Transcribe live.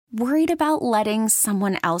Worried about letting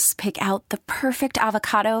someone else pick out the perfect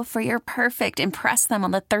avocado for your perfect impress them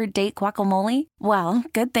on the third date guacamole? Well,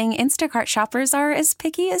 good thing Instacart shoppers are as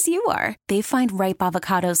picky as you are. They find ripe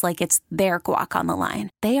avocados like it's their guac on the line.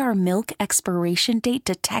 They are milk expiration date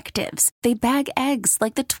detectives. They bag eggs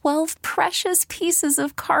like the 12 precious pieces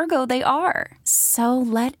of cargo they are. So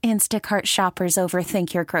let Instacart shoppers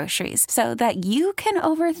overthink your groceries so that you can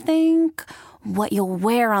overthink what you'll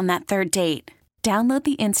wear on that third date. Download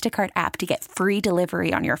the Instacart app to get free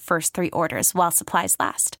delivery on your first 3 orders while supplies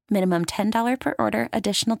last. Minimum $10 per order.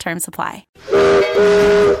 Additional terms apply.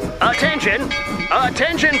 Attention!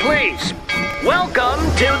 Attention, please! Welcome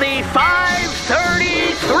to the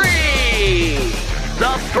 533!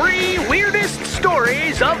 The 3 weirdest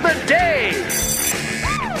stories of the day!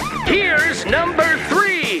 Here's number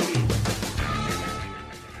 3.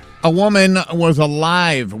 A woman was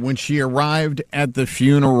alive when she arrived at the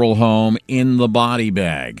funeral home in the body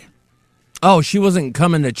bag. Oh, she wasn't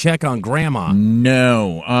coming to check on Grandma.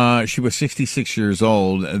 No. She was 66 years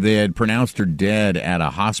old. They had pronounced her dead at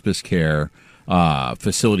a hospice care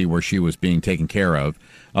facility where she was being taken care of,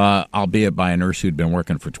 albeit by a nurse who'd been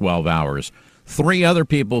working for 12 hours. 3 other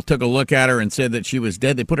people took a look at her and said that she was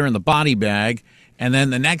dead. They put her in the body bag, and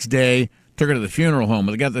then the next day took her to the funeral home.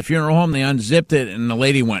 When they got to the funeral home, they unzipped it, and the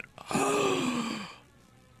lady went,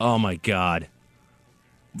 oh, my God.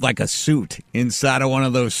 like a suit inside of one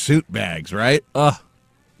of those suit bags, right?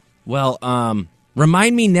 Well,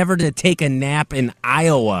 remind me never to take a nap in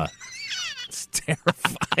Iowa. It's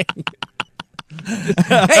terrifying.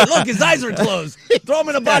 Hey, look, his eyes are closed. Throw him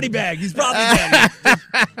in a body bag. He's probably dead.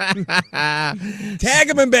 Tag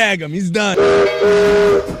him and bag him. He's done.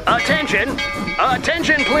 Attention!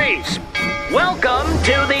 Attention, please! Welcome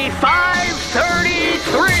to the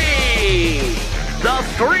 533! The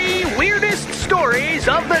 3 weirdest stories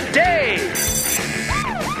of the day!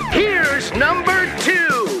 Here's number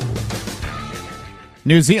 2.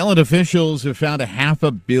 New Zealand officials have found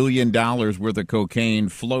 $500 million worth of cocaine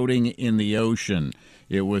floating in the ocean.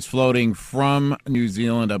 It was floating from New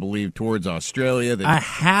Zealand, I believe, towards Australia.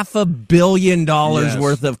 $500 million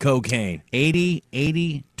worth of cocaine.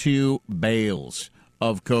 82 bales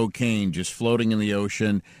of cocaine just floating in the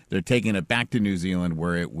ocean. They're taking it back to New Zealand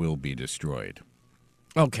where it will be destroyed.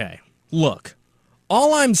 Okay, look.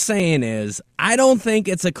 All I'm saying is, I don't think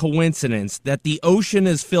it's a coincidence that the ocean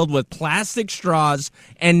is filled with plastic straws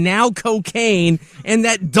and now cocaine, and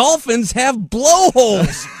that dolphins have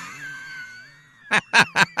blowholes.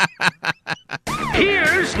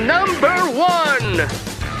 Here's number 1.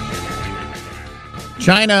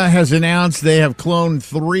 China has announced they have cloned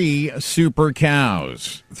 3 super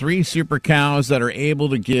cows. 3 super cows that are able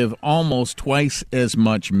to give almost twice as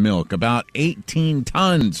much milk, about 18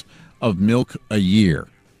 tons of milk a year.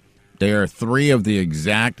 They are 3 of the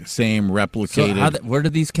exact same replicated. So where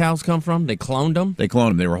did these cows come from? They cloned them? They cloned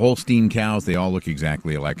them. They were Holstein cows. They all look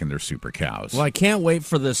exactly alike, and they're super cows. Well, I can't wait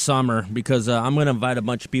for this summer because I'm going to invite a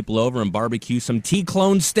bunch of people over and barbecue some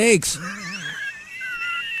T-cloned steaks.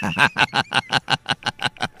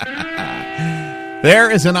 There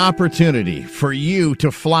is an opportunity for you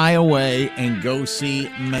to fly away and go see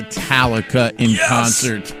Metallica in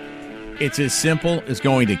concert. It's as simple as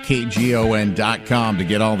going to KGON.com to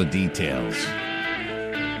get all the details.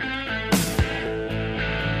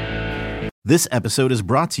 This episode is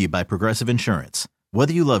brought to you by Progressive Insurance.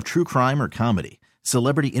 Whether you love true crime or comedy,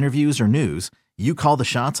 celebrity interviews or news, you call the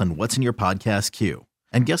shots on what's in your podcast queue.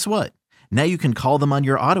 And guess what? Now you can call them on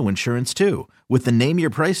your auto insurance too with the Name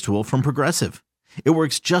Your Price tool from Progressive. It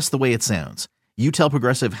works just the way it sounds. You tell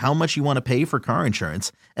Progressive how much you want to pay for car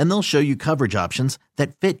insurance, and they'll show you coverage options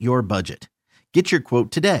that fit your budget. Get your quote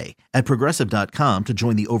today at Progressive.com to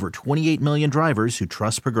join the over 28 million drivers who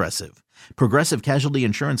trust Progressive. Progressive Casualty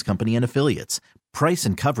Insurance Company and Affiliates. Price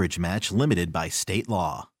and coverage match limited by state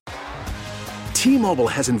law. T-Mobile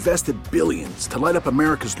has invested billions to light up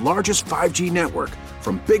America's largest 5G network,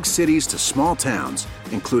 from big cities to small towns,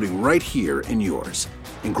 including right here in yours.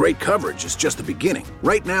 And great coverage is just the beginning.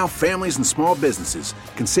 Right now, families and small businesses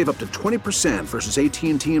can save up to 20% versus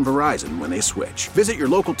AT&T and Verizon when they switch. Visit your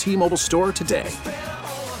local T-Mobile store today.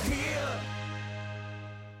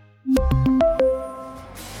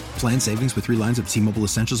 Plan savings with 3 lines of T-Mobile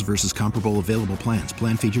Essentials versus comparable available plans.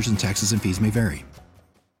 Plan features and taxes and fees may vary.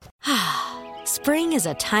 Spring is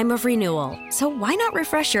a time of renewal, so why not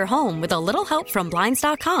refresh your home with a little help from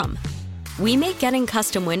Blinds.com? We make getting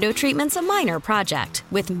custom window treatments a minor project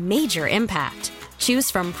with major impact. Choose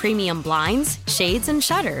from premium blinds, shades, and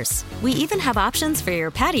shutters. We even have options for your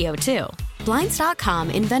patio, too. Blinds.com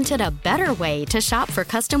invented a better way to shop for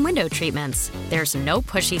custom window treatments. There's no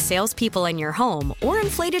pushy salespeople in your home or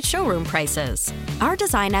inflated showroom prices. Our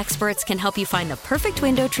design experts can help you find the perfect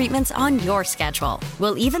window treatments on your schedule.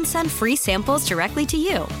 We'll even send free samples directly to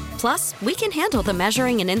you. Plus, we can handle the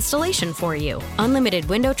measuring and installation for you. Unlimited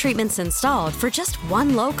window treatments installed for just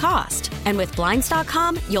one low cost. And with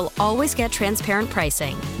Blinds.com, you'll always get transparent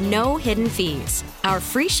pricing. No hidden fees. Our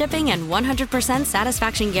free shipping and 100%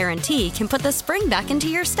 satisfaction guarantee can put the spring back into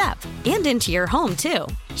your step and into your home, too.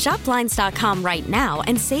 Shop Blinds.com right now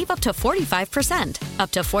and save up to 45%.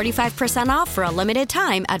 Up to 45% off for a limited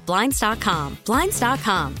time at Blinds.com.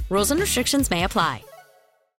 Blinds.com. Rules and restrictions may apply.